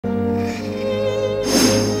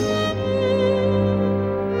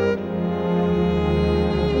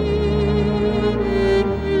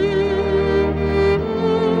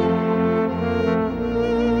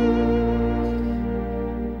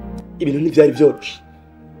ntivyari vyoroshe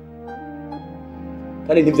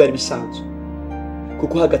kandi ntivyari bisanzwe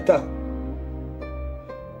kuko hagati aho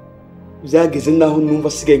byageze naho numva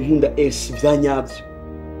asigaye nkunda Elsie vyanyavyo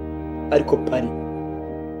ariko pari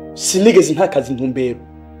sinigeze ntakaza intumbero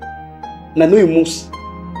na n'uyu munsi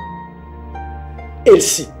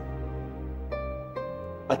Elsie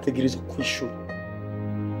ategerezwa kwishura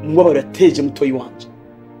umubabaro yateje mutoyi wanje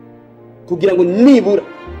kugira ngo nibura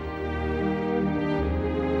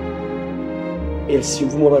Elsie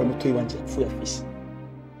yumva umubabaro mutoyi wanje yapfuye afise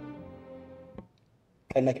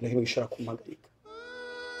kandi nta kintu kimwe gishobora kumpagarika.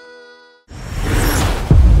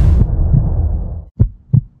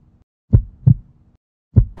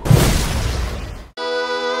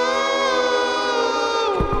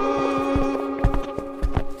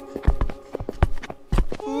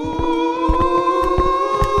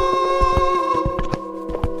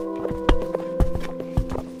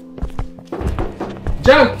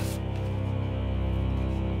 Jack!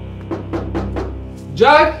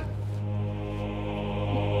 Jack!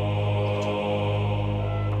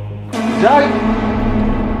 Jack!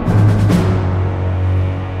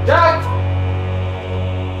 Jack!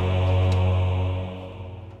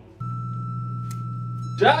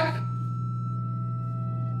 Jack!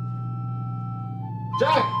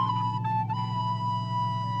 Jack!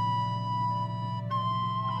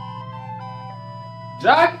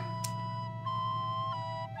 Jack!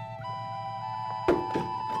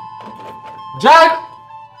 Jack!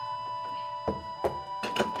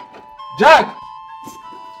 Jack!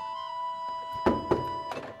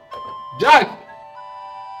 Jack!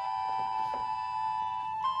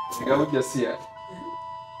 Sigaho ujasiya.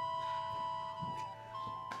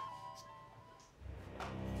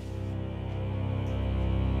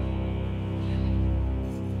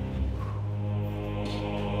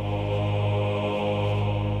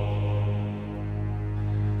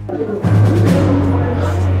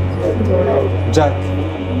 Jack,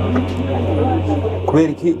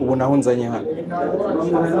 kubera iki ubu naho nzanye hano?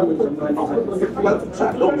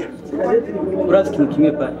 Urazi ikintu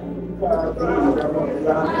kimwe pari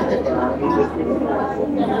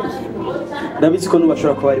ndabizi ko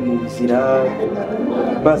n'ubashobora kuba bari mu nzira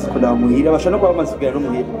bazi ko namuhira bashobora no kuba bamaze kugera no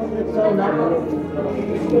muhira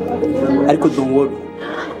ariko don't worry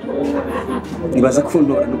nibaza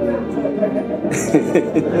kuntora n'ubundi.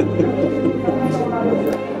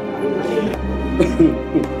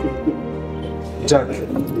 Jack.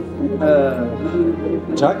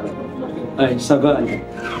 Jack? Ay, savane.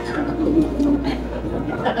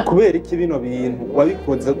 Kubera iki bino bintu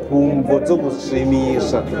wabikoze ku mvo zo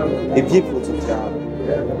gushimisha ibyifuzo byawe?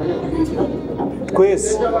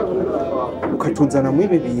 Twese ukatuzana mu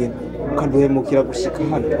ibi bintu ukaduhemukira gushika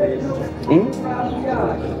hano.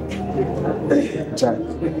 Jack.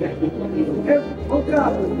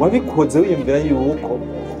 Wabikoze wiyumvira yuko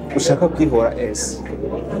ushaka kwihora Elsie.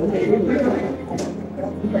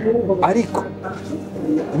 Ariko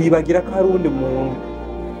wibagira ko hari undi muntu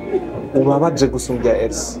ubabaje gusumbya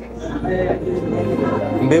Elsie.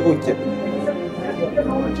 Mbe burya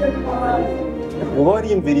uba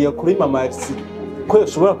wariyumviriye kuri mama Elsie ko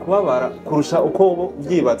ushobora kubabara kurusha uko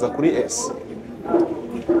ubyibaza kuri Elsie?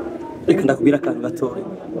 Reka ndakubwira akantu gatoya.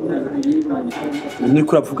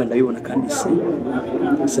 Niko uravuga ndabibona kandi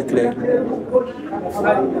c'est clair.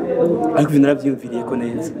 Ariko ibintu narabyumviriye ko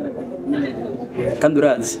neza. Kandi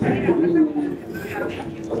urazi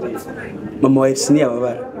mama wa Elsie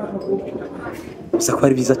ntiyababara gusa ko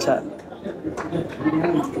ari biza cyane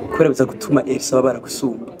kubera biza gutuma Elsie ababara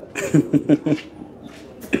gusumba.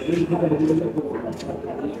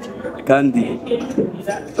 Kandi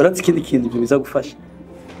urazi ikindi kintu ibyo biza gufasha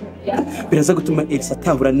biraza gutuma Elsie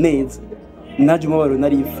atahura neza naje umubabaro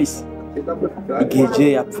nari mfise igihe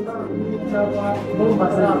je yapfa.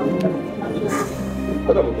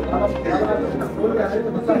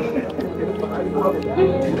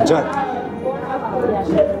 Jack,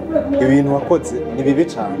 ibintu wakoze ni bibi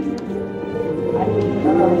cyane.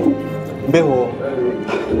 Mbeho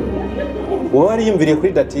wowe wariyumviriye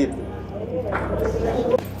kuri Dative?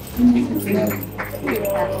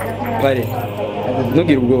 Pare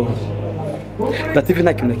ntugire ubwoba, Dative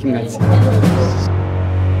nta kintu na kimwe azi.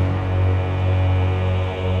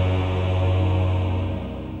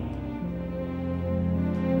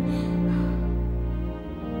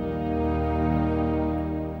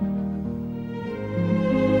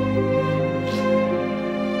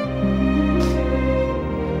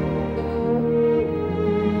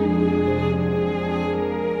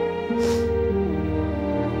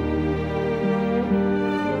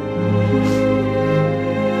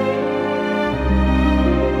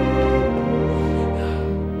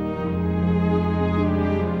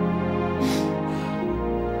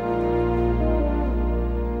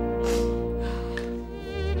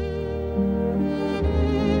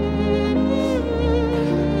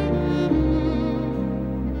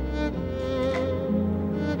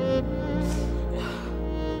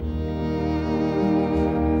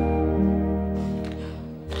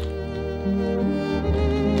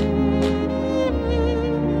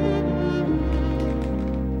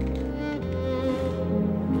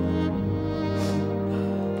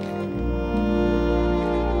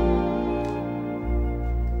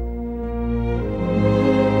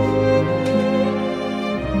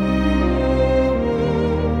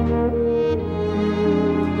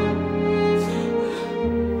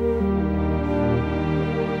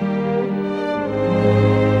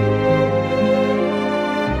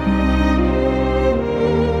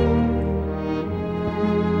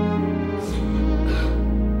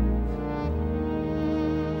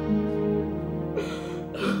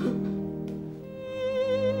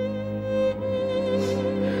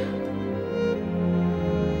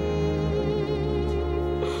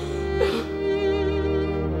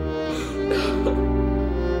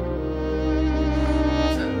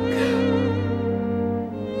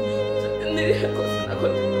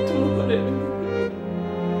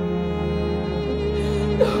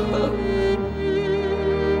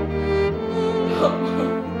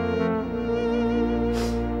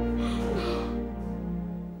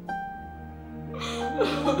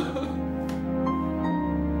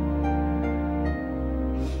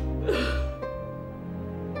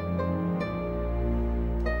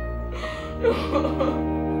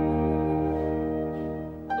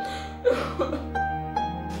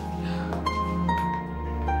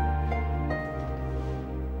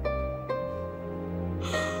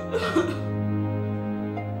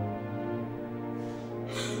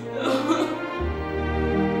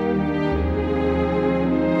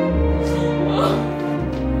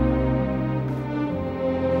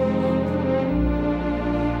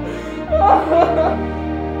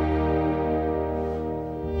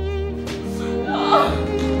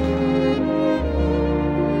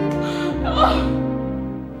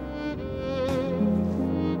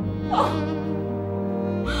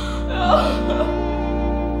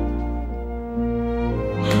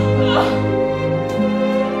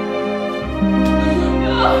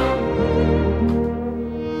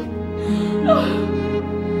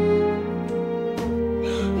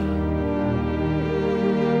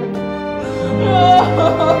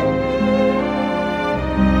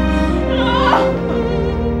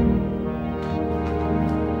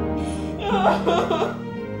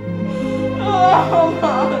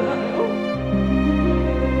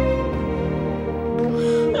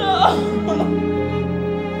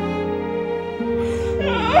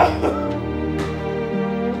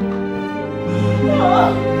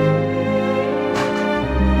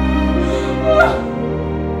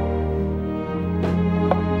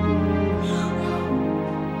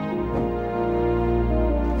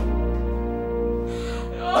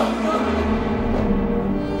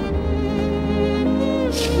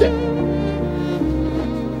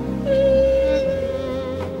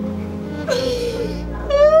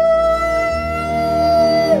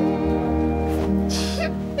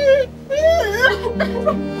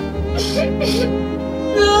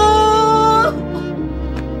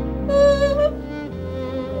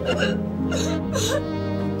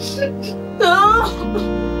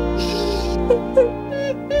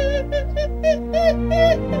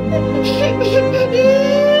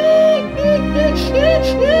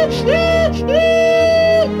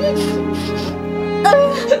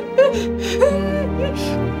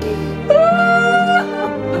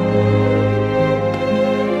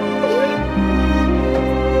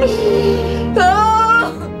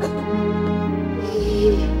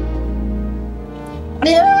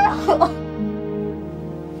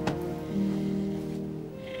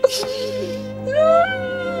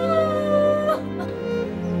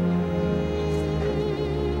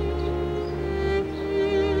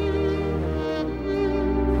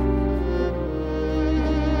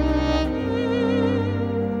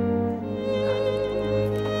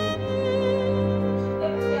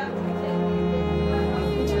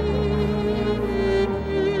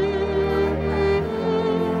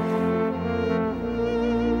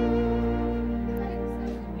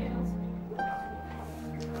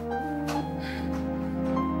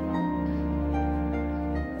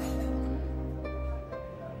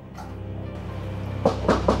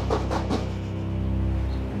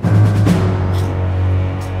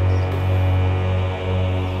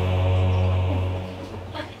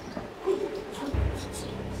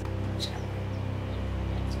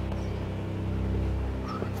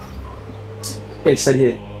 Elsie ari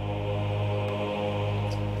he?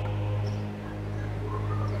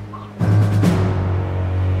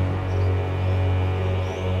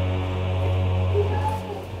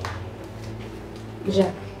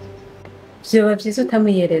 Vyoba vyiza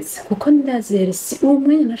utamwiyereza kuko ndazi Elsie uwo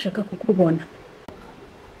mwanya nashaka kukubona.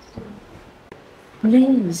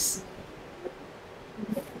 Please.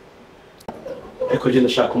 Ariko je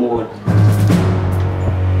ndashaka kumubona.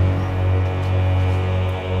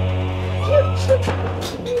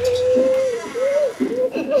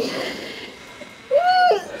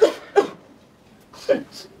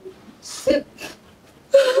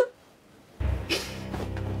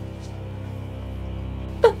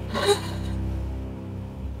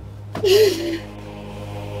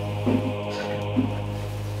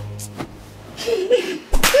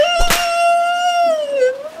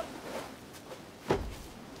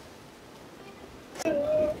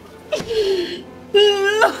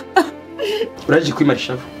 Uraje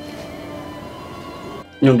kwimarisha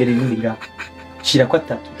nyongera ibindi ngaha shira ko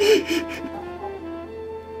 3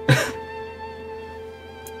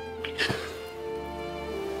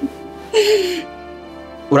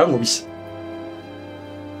 urankubise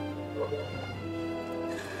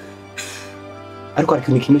ariko hari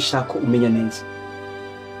ikintu kimwe nshaka umenya neza.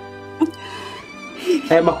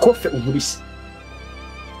 Aya makofe unkubise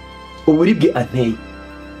uburibwe anteye,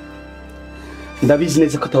 ndabizi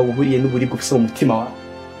neza ko atawuhuriye n'uburibwe ufise mu mutima wawe,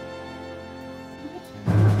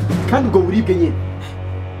 kandi ubwo buribwe nyine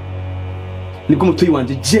nibwo umutuyi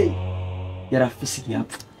wanje Jay yari afise igihe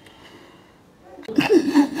apfa.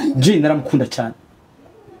 Jay naramukunda cyane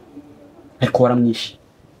ariko waramwishe.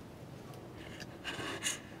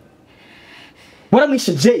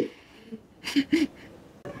 Waramwishe Jay,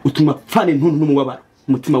 utuma pfane ntuntu n'umubabaro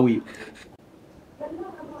umutima wiwe.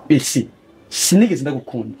 Elsie, sinigeze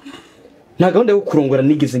ndagukunda, nta gahunda yo kurongora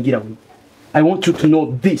nigeze ngira we. I want you to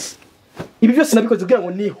know this. Ibi byose nabikoze kugira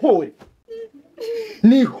ngo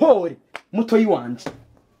nihore mutoyi wanje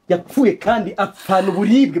yapfuye kandi apfana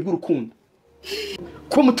uburibwe bw'urukundo.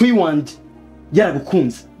 Kuba mutoyi wanje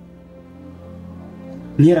yaragukunze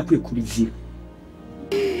ntiyarakwiye kubizira.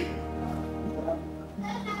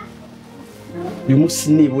 Uyu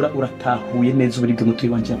munsi nibura uratahuye neza uburibwe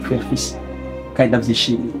mutoyi wanje yapfuye afise, kandi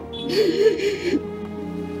ndabyishimiye.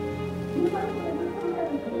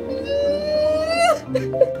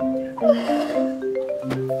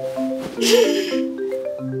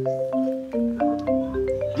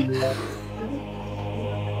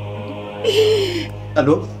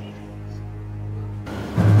 Allô?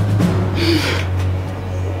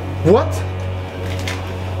 What?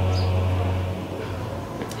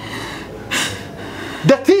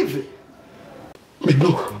 Dative? Mais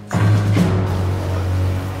non.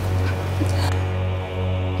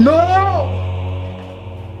 Non!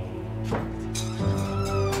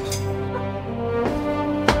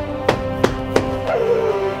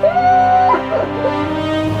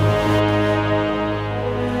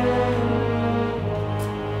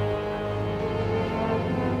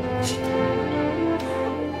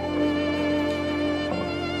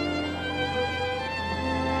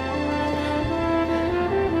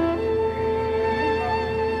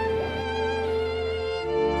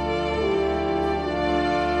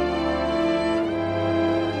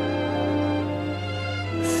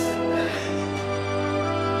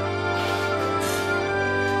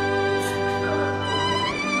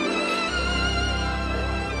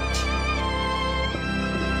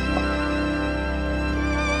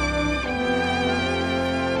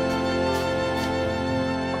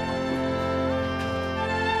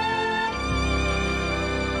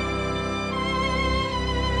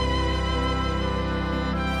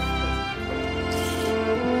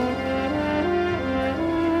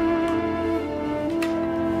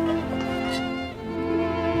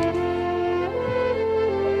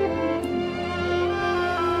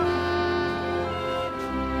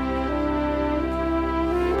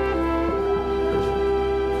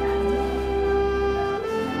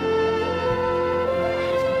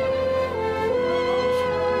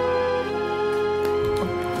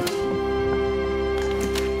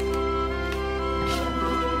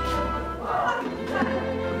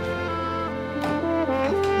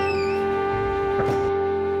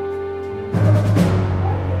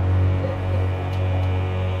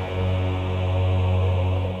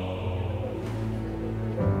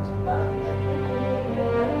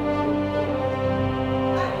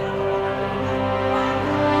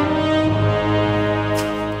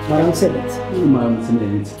 Mwaramutse.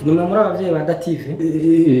 Nimwe muri abavyeyi ba Dative?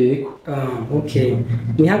 Yego. Okay.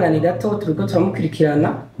 Mwihangane gato turiko turamukurikirana,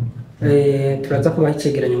 turaza kubaha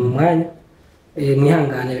icegeranyo mu mwanya.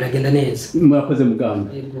 Mwihangane biragenda neza. Murakoze muganga.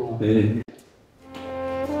 Yego.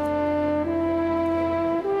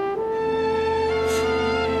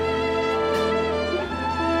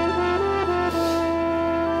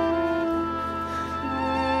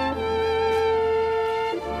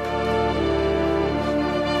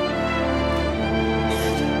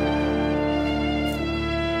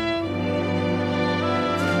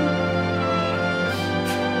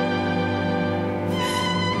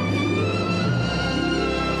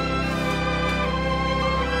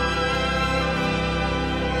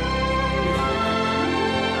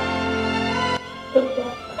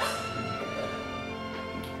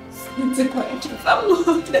 Sinzi ko nshizamwo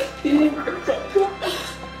Dative.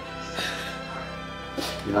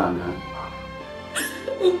 Ihangane.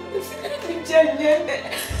 Njyenyene.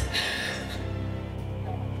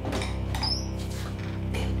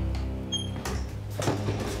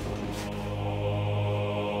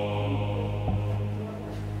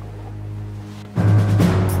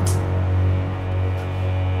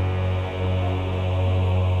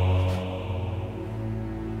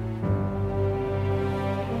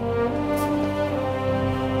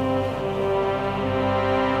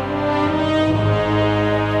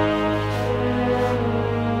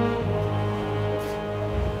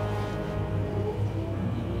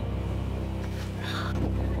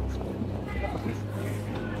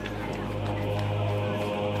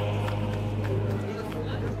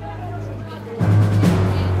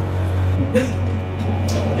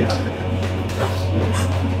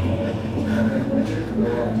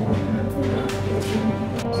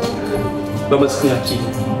 bamaze kunyakira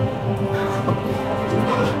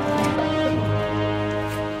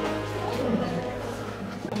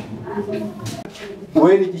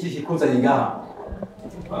wewe ni iki kikuzanye ngaha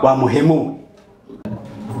wa muhemu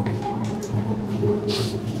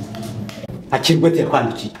akirwete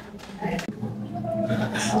yakwandikiye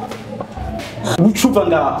ucuva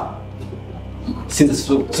ngaha sinzi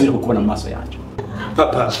subira kukubona mu maso yanjye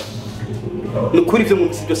papa nukuri ivyo mu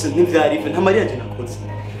misi byose ntivyari ivyo nta mariage nakoze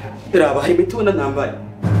raba hari imiti ubona nambaye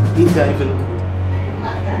ntivyari ivyo nukuri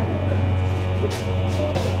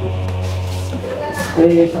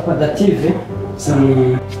papa Dative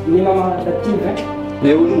ni mama Dative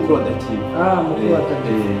Leo ni mkuru wa Dative. Mkuru wa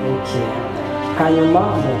Dative. Okay.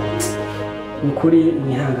 Hanyuma mukuri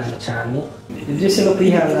mwihangana cyane. Ibyo se no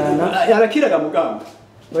kwihangana. Yarakiraga muganga.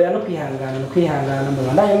 Oya no kwihangana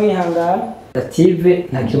mbandanye mwihangana. Dative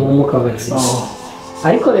nta kimumuka bazi.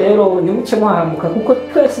 Ariko rero ntimuce mwahamuka kuko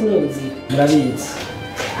twese nyenzi murabizi.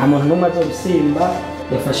 Amuntu numwe azobisimba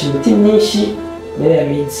yafashe imiti myinshi mbere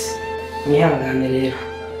yabizi. Mwihangane rero.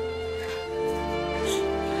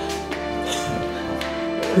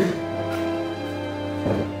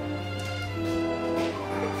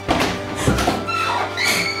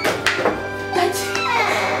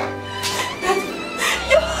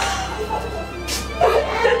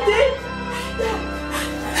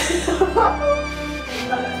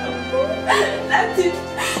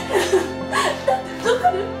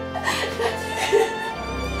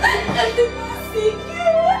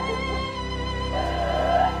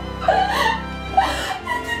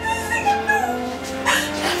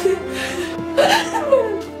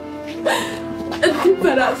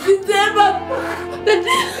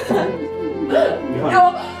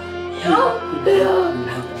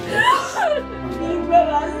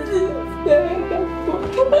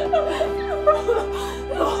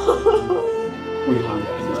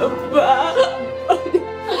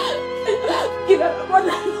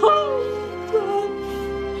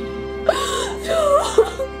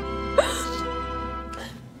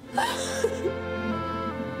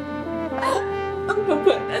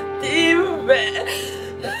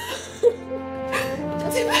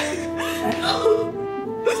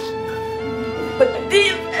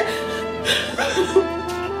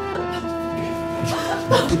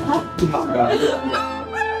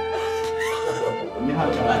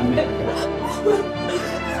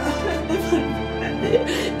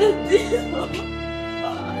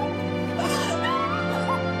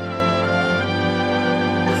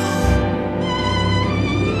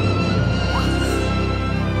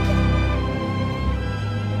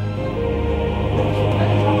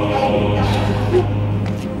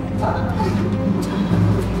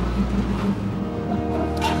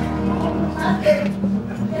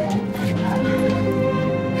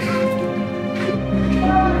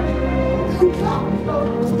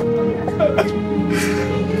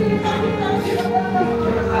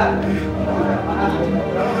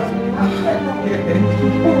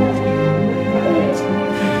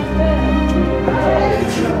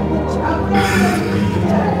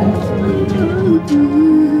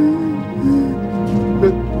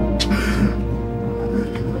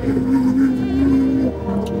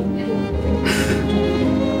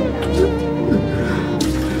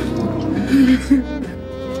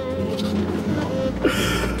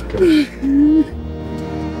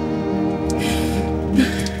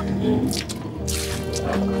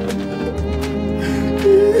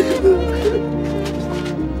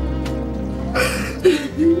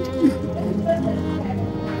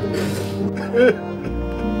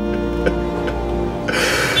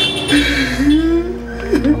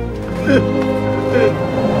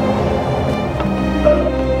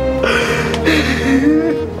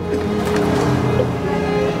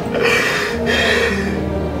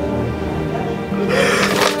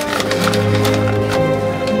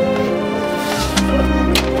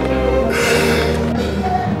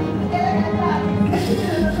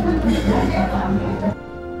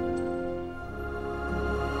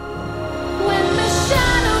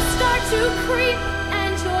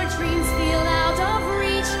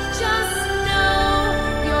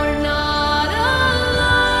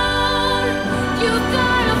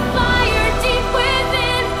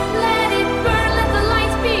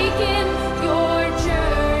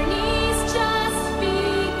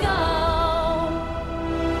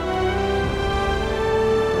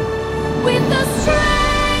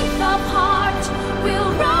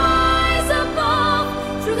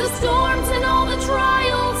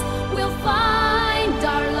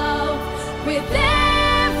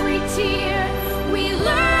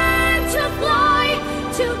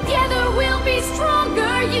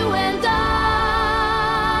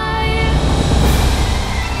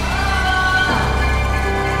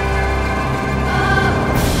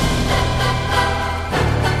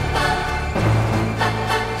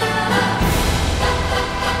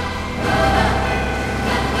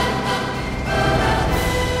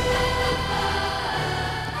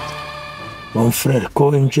 Mon frère, ko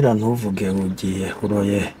winjira ntuvuge ugiye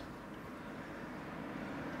uroye.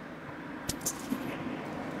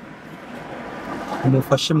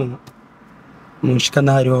 Umufashe mu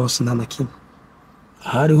nshikana hariho hose nta na kimwe.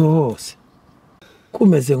 Hariho hose.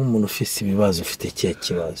 Kumeze nk'umuntu ufise ibibazo, ufite ikihe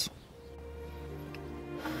kibazo?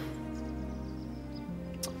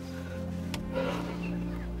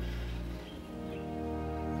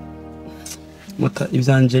 Muta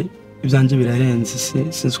ibyanje birarenze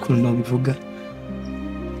sinzi ukuntu nabivuga.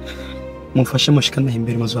 Mufashe mushikana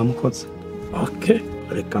imbere mazu bamukoze. Okay,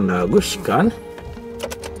 reka ndagushikana.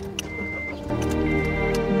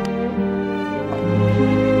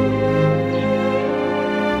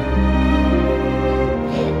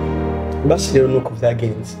 Basi rero nuko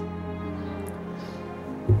byagenze.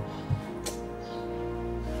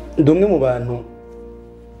 Ndumwe mu bantu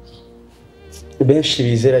benshi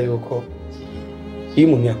bizera yuko iyo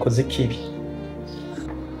umuntu yakoze ikibi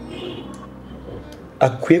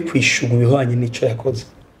akwiye kwishura ibihwanye n'icyo yakoze,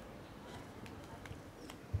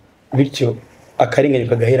 bityo akarengane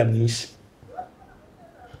kagahera mu isi.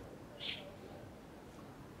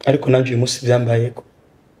 Ariko nanjye uyu munsi byambayeko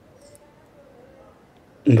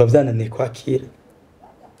mba byananiye kwakira,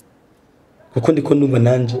 kuko ndiko ndumva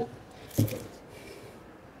nanjye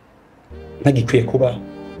ntagikwiye kubaho.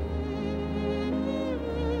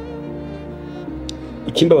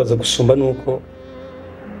 Ikimbabaza gusumba nuko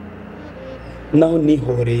naho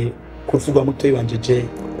nihoreye kuvuga mutoyi wanje je,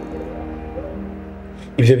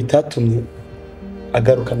 ivyo bitatumye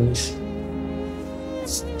agaruka mu isi,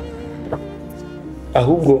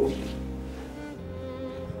 ahubwo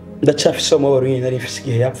ndacafise amabaro nyine nari mfise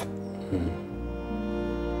igihe yapfa.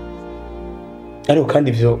 Ariko kandi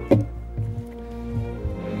ivyo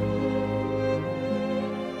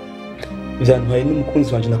byantwaye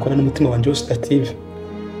n'umukunzi wanje nakora n'umutima wanje wose Dative.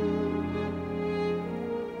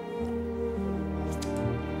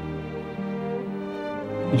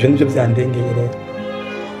 Ivyo nivyo byandengeye rero.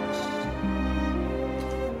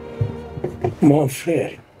 Mon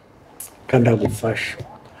frère, kandi agufasha.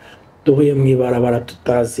 Duhuye mu ibarabara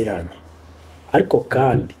tutaziranye. Ariko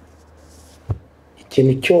kandi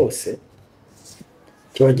ikintu cyose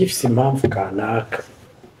kiba gifise impamvu kanaka.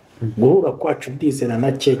 Guhura kwacu ndizera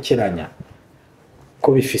na cyekeranya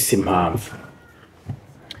ko bifise impamvu.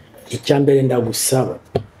 Icyambere ndagusaba,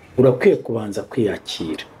 urakwiye kubanza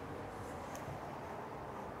kwiyakira.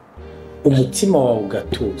 Umutima wawe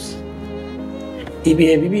ugatuza.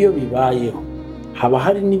 Ibihe bibi iyo bibayeho, haba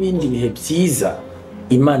hari n'ibindi bihe byiza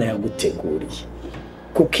Imana yaguteguriye.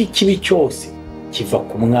 Kuko ikibi cyose kiva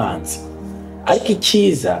ku mwanzi, ariko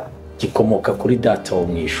icyiza gikomoka kuri Data wo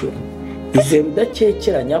mu ijuru. Izere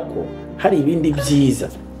udakekeranya ko hari ibindi byiza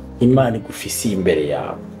Imana igufisiye imbere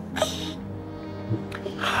yawe.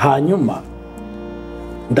 Hanyuma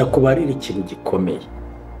ndakubarira ikintu gikomeye.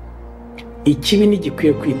 Ikibi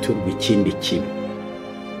ntigikwiye kwiturwa ikindi kibi.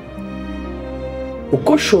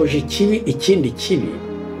 Uko shoje ikibi ikindi kibi,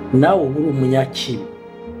 nawe uba uri umunyakibi.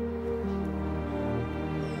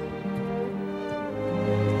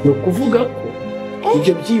 Ni ukuvuga ko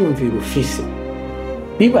ibyo byiyumvira ufise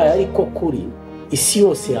bibaye ariko kuri, isi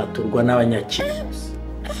yose yaturwa n'abanyakibi gusa.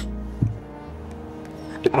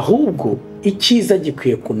 Ahubwo icyiza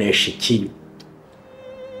gikwiye kunesha ikibi,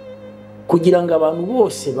 kugira ngo abantu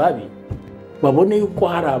bose babi babone yuko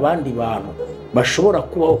hari abandi bantu bashobora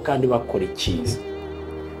kubaho kandi bakora icyiza.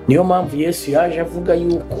 Niyo mpamvu Yesu yaje avuga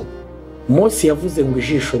yuko Mose yavuze ngo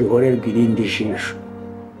ijisho rihorerwe irindi jisho.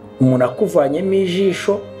 Umuntu akuvanyemo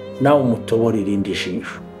ijisho nawe umutobora irindi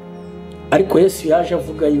jisho. Ariko Yesu yaje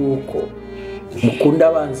avuga yuko mukunda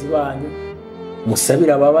abanzi banyu,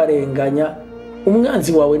 musabira ababarenganya,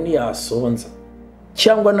 umwanzi wawe ntiyasonza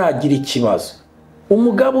cyangwa nagira ikibazo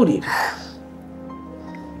umugaburira.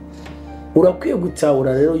 Urakwiye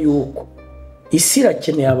gutahura rero yuko isi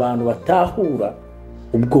irakeneye abantu batahura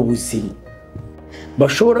ubwo buzima,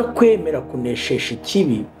 bashobora kwemera kuneshesha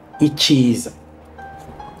ikibi icyiza.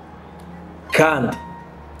 Kandi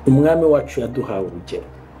umwami wacu yaduhawe urugero,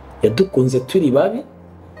 yadukunze turi babi,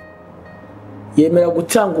 yemera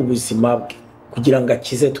gutanga ubuzima bwe kugira ngo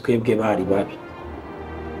akize twebwe bari babi.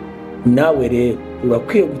 Nawe rero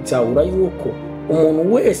urakwiye gutahura yuko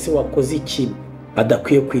umuntu wese wakoze ikibi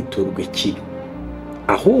adakwiye kwiturwa ikibi,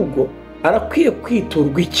 ahubwo arakwiye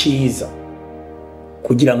kwiturwa icyiza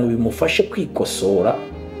kugira ngo bimufashe kwikosora,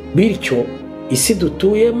 bityo isi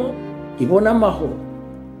dutuyemo ibone amahoro.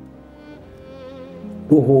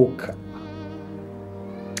 Ruhuka,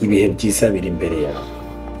 ibihe byiza biri imbere yawe.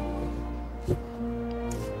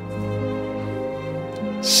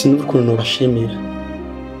 Sinumva ukuntu nubashimira.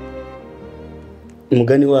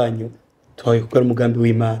 Umugani wanyu tuhaye gukora umugambi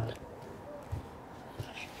w'Imana.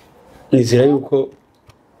 nizera yuko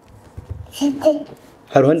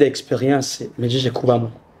haruhande experience mejeje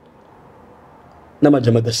kubamo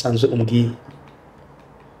n'amajambo adasanzwe umbwiye.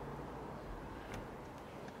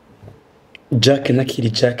 Jack nakiri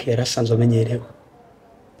Jack yarasanzwe amenyerewe.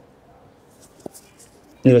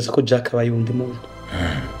 Nibaza ko Jack aba yundi muntu.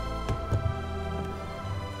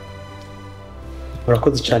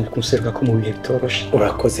 Urakoze cyane kunseruka ko mu bihe bitoroshe.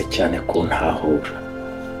 Urakoze cyane kuntahura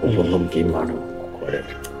ubuntu bw'Imana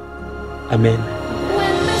bugukorera. Amen.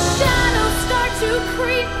 When the shadows start to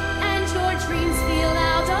creep and your dreams feel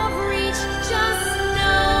out of reach, just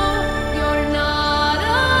know you're not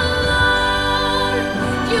alone.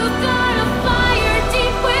 You've got a fire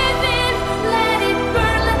deep within, let it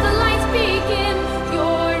burn, let the light begin.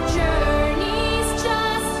 Your journey's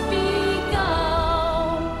just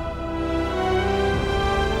begun.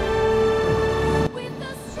 With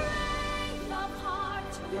the strength of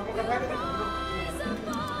heart, we'll rise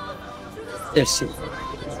above. Elsie.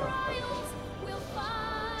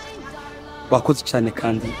 Wakoze cyane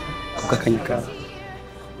kandi kubw'akanya kawe.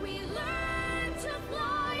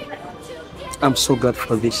 I'm so glad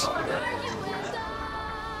for this.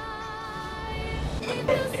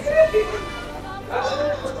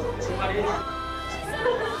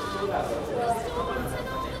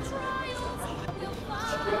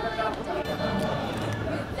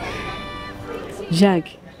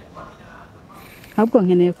 Jacques, ahubwo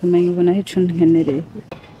nkeneye kumenya ubona ico nkenereye.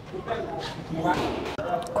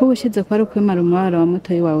 Ko ubushize kwari kwimara umubabaro wa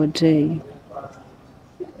mutoyi wawe Jay.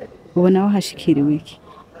 Ubona wahashikiriwe iki?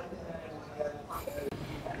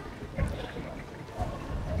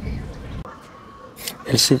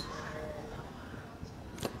 Elsie.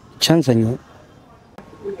 Chanzanye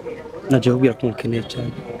naje kubwira ko mukeneye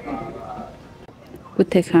cyane.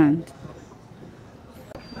 Gute kandi?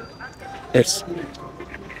 Elsie.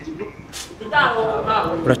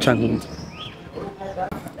 Uracankunda.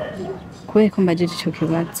 Kubera ko mbajije ico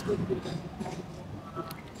kibazo.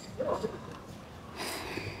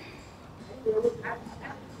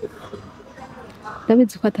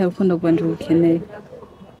 Ndabizi ko atari urukundo rwanje rukeneye.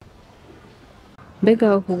 Mbega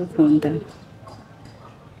aho kugukunda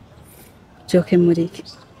joke muri iki?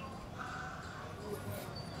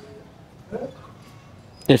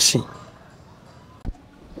 Elsie.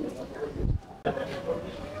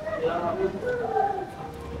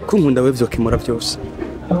 Kunkunda we vyokemura byose.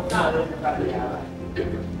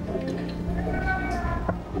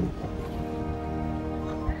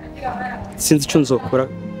 Sinzi icyo nzokora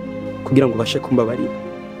kugira ngo ubashe kumbabarira.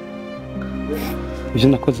 Ibyo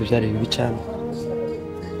nakoze byari bibi cyane.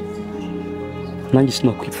 Nanjye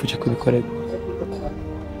sinokwifuje kubikorera.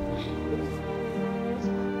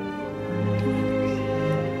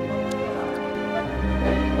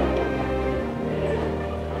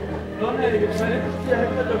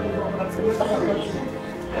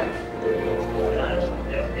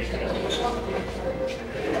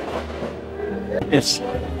 Yes.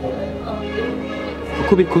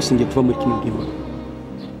 Uko biri kose ngiye kuva muri kino gihugu.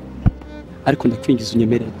 Ariko ndakwingiza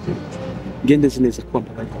unyemerere. Ngende nzi neza ko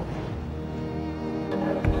wambabarira.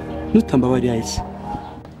 Nutambabarira Elsie.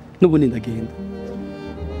 Nubundi ndagenda.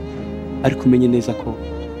 Ariko umenye neza ko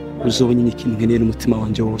uzobonye ikintu nkeneye n'umutima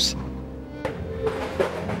wanje wose.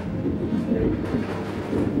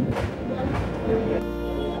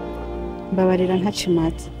 Mbabarira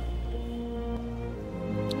ntacimatse.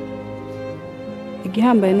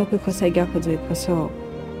 Igihambaye nuko ikosa ryakozwe rikosowe.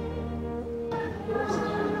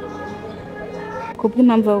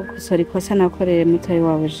 Kubw'impamvu yo gukosora ikosa nakoreye mutoyi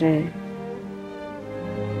wawe Jay.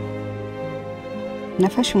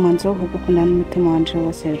 Nafashe umwanzuro wo kugukunda n'umutima wanje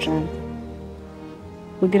wose Jay.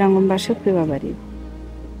 Kugira ngo mbashe kwibabarira.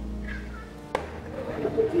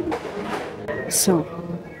 So,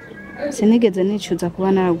 sinigeze nicuza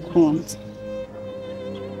kuba naragukunze.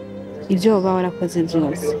 Ibyo woba warakoze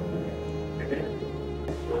byose.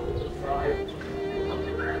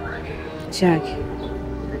 Jack,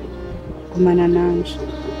 gumana nanje.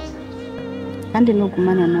 Kandi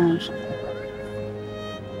nugumana nanje,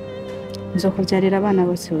 nzokubyarira abana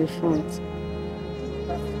bose wifuza.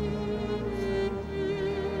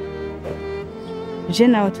 Je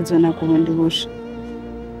nawe tuzona kubundi busha.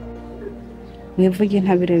 Mwivuge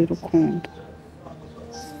intabire y'urukundo.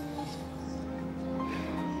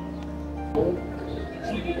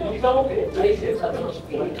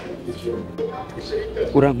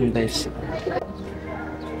 Urankunda Elsie.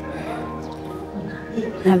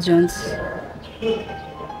 Ntabyo nzi.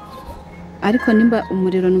 Ariko nimba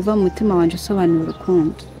umuriro nuva mu mutima wanje usobanura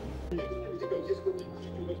urukundo.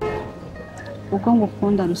 Uko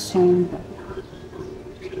ngukunda rusumba.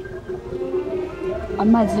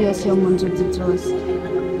 Amazi yose yo mu nzuzi zose.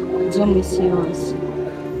 zo mu isi yose.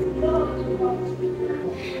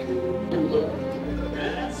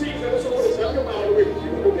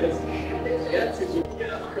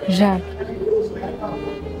 Jacques,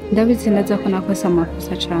 ndabizi neza ko nakoze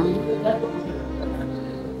amakosa cyane.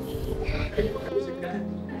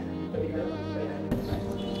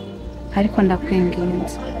 Ariko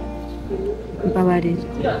ndakwinginze, mbabarira.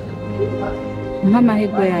 Mpa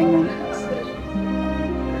amahirwe ya nyuma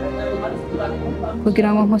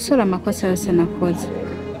kugira ngo nkosore amakosa yose nakoze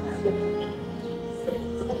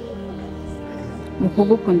mu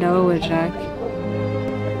kugukunda wowe Jacques.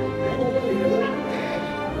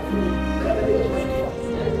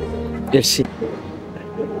 Elsie,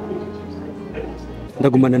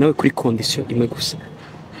 ndagumana nawe kuri condition imwe gusa.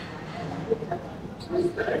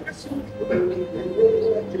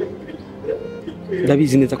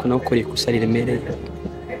 Ndabizi neza ko nawe ukoreye ikosa riremereye.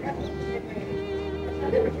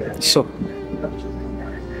 So,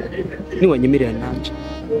 niwanyemerera nanje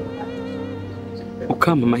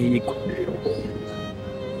ukama amahirwe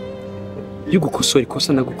yo gukosora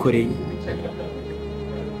ikosa nagukoreye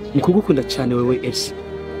mu kugukunda cyane wewe Elsie,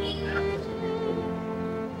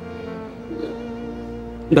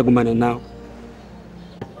 ndagumana nawe.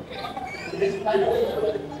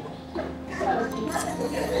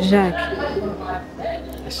 Jacques,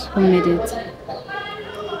 umeretse.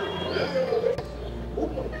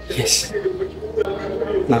 Yes,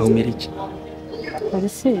 nawe umereke.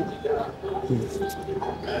 Parece?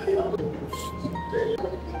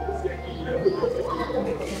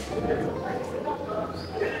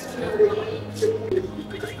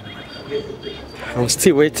 I'm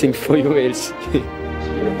still waiting for you, Elsie.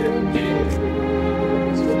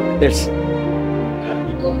 Elsie.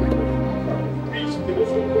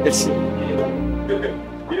 Elsie.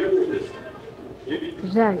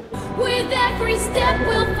 Jacques. With every step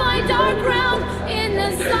we'll find our ground. In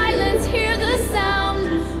the silence hear the sound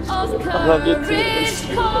of courage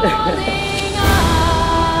calling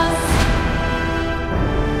us.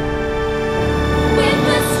 With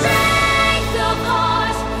the strength of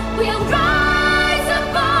heart we'll rise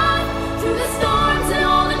above. Through the storms and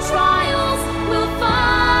all the trials we'll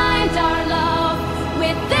find our love.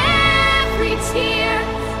 With every tear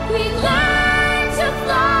we learn to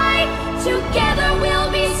fly. Together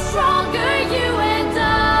we'll be stronger, you and I.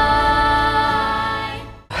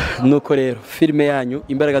 Nuko rero filme yanyu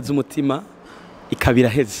Imbaraga z'umutima ikabira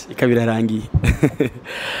heze ikabirarangiye.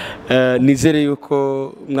 Nizere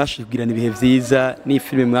yuko mwashigirana ibihe vyiza ni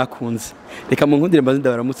filme mwakunze. Reka mu nkundire mbaze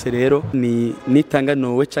ndabaramutse rero ni Nitanga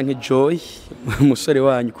Noé canke Joy umusore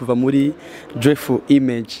wanyu kuva muri Joyful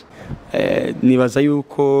Image. Nibaza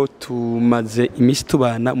yuko tumaze imisi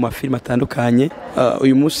tubana mu mafilme atandukanye.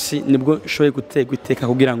 Uyu munsi nibwo shoboye gutegwa iteka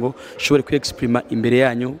kugira ngo shobore kwiexprima imbere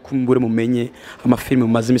yanyu kumbure mumenye amafilme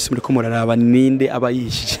mumaze imisi muri ko muraraba ninde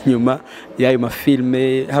abayishije nyuma y'ayo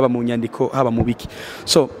mafilme haba mu nyandiko haba mu biki.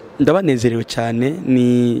 So ndabanezerewe cyane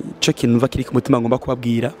ni cyo kintu mva kiri ku mutima ngomba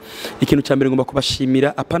kubabwira. Ikintu cya mbere ngomba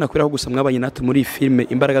kubashimira apana kubera ko gusa mwabanye natwe muri filme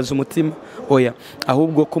Imbaraga z'umutima oya,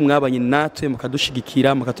 ahubwo ko mwabanye natwe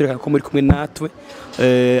mukadushigikira mukatureka ko muri kumwe natwe.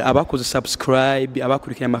 Abakoze subscribe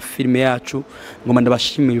abakurikira amafilme yacu ngomba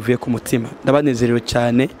ndabashimira bivuye ku mutima. Ndabanezerewe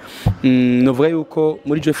cyane. Novuga yuko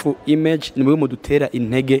muri Joyful Image nimwe mu dutera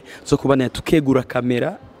intege zo kubana tukegura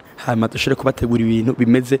kamera hama dushire kubategura ibintu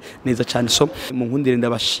bimeze neza cyane. So mu nkundire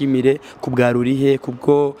ndabashimire kubwarurihe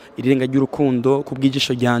kubwo irirenga ry'urukundo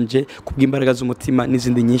kubwijisho ryanje kubw'imbaraga z'umutima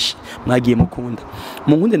n'izindi nyinshi mwagiye mukunda.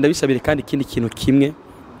 Mu nkundire ndabisabire kandi ikindi kintu kimwe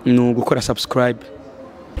no gukora subscribe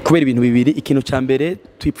kubera ibintu bibiri. Ikintu cya mbere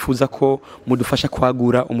twipfuza ko mudufasha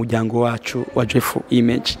kwagura umuryango wacu wa Joyful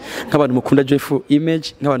Image nk'abantu mukunda Joyful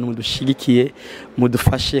Image nk'abantu mudushigikiye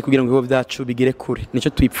mudufashe kugira ngo ibigo byacu bigire kure.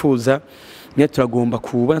 Nicyo twipfuza. Niyo turagomba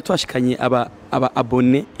kubona twashikanye aba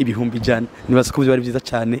abone ibihumbi jana. Nibaza ko bari byiza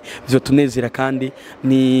cyane bizotunezera kandi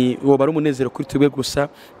ni wo bari umunezero kuri twebwe gusa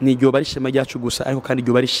ni ryo bari shema ryacu gusa ariko kandi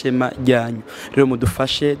ryo bari shema ryanyu. Rero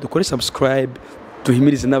mudufashe dukore subscribe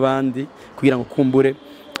duhimirize n'abandi kugira ngo kumbure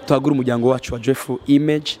twagura umuryango wacu wa Joyful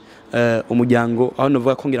Image. Umuryango aho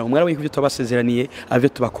novuga ko ngira ngo mwarabaye kubyo twabasezeraniye avyo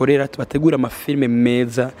tubakorera tubategura amafilme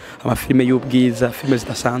meza amafilme y'ubwiza filme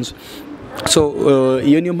zidasanzwe. So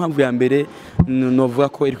iyo niyo mpamvu ya mbere novuga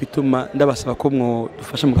ko iri kwituma ndabasaba ko mwo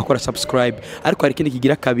dufasha mugakora subscribe. Ariko hari ikindi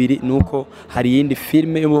kigira kabiri nuko hari yindi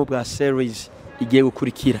filme yo mu bwa series igiye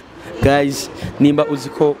gukurikira. Guys, nimba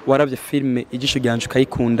uziko waravye filme ijisho ryanje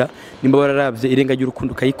ukayikunda, nimba wararavye irenga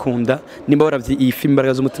ry'urukundo ukayikunda, nimba waravye iyi filme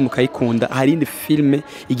Imbaraga z'umutima ukayikunda, hari indi filme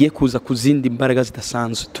igiye kuza kuzindi imbaraga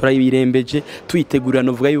zidasanzwe. Turayirembeje tuyitegurira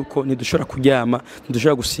novuga yuko ntidushobora kuryama,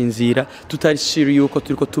 ntidushobora gusinzira tutari sure yuko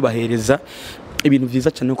turiko tubahereza ibintu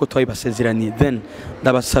vyiza cyane uko twabibasezeraniye then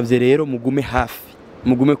ndabasavye rero mugume hafi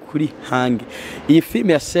mugume kuri hange iyi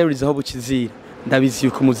filme ya series aho bukizira ndabizi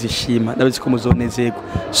yuko muzishima ndabizi ko muzonezerwa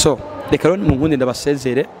so reka rero mu nkundi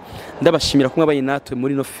ndabasezere ndabashimira ko mwabaye natwe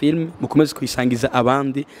muri no film mukomeze kuyisangiza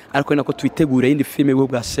abandi ariko nako twitegura indi filme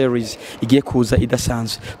bwa series igiye kuza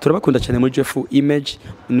idasanzwe turabakunda cyane muri Jeff Image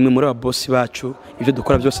nimwe muri aba boss bacu ivyo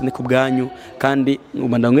dukora byose ni ku bwanyu kandi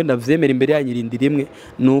ubandangwe ndavyemera imbere yanyirindi rimwe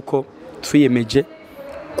nuko twiyemeje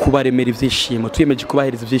kubaremera ivyishimo twiyemeje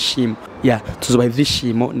kubahereza ivyishimo tuzobaha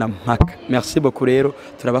ivyishimo na mpaka merci beaucoup rero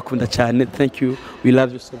turabakunda cyane thank you we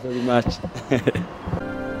love you so very much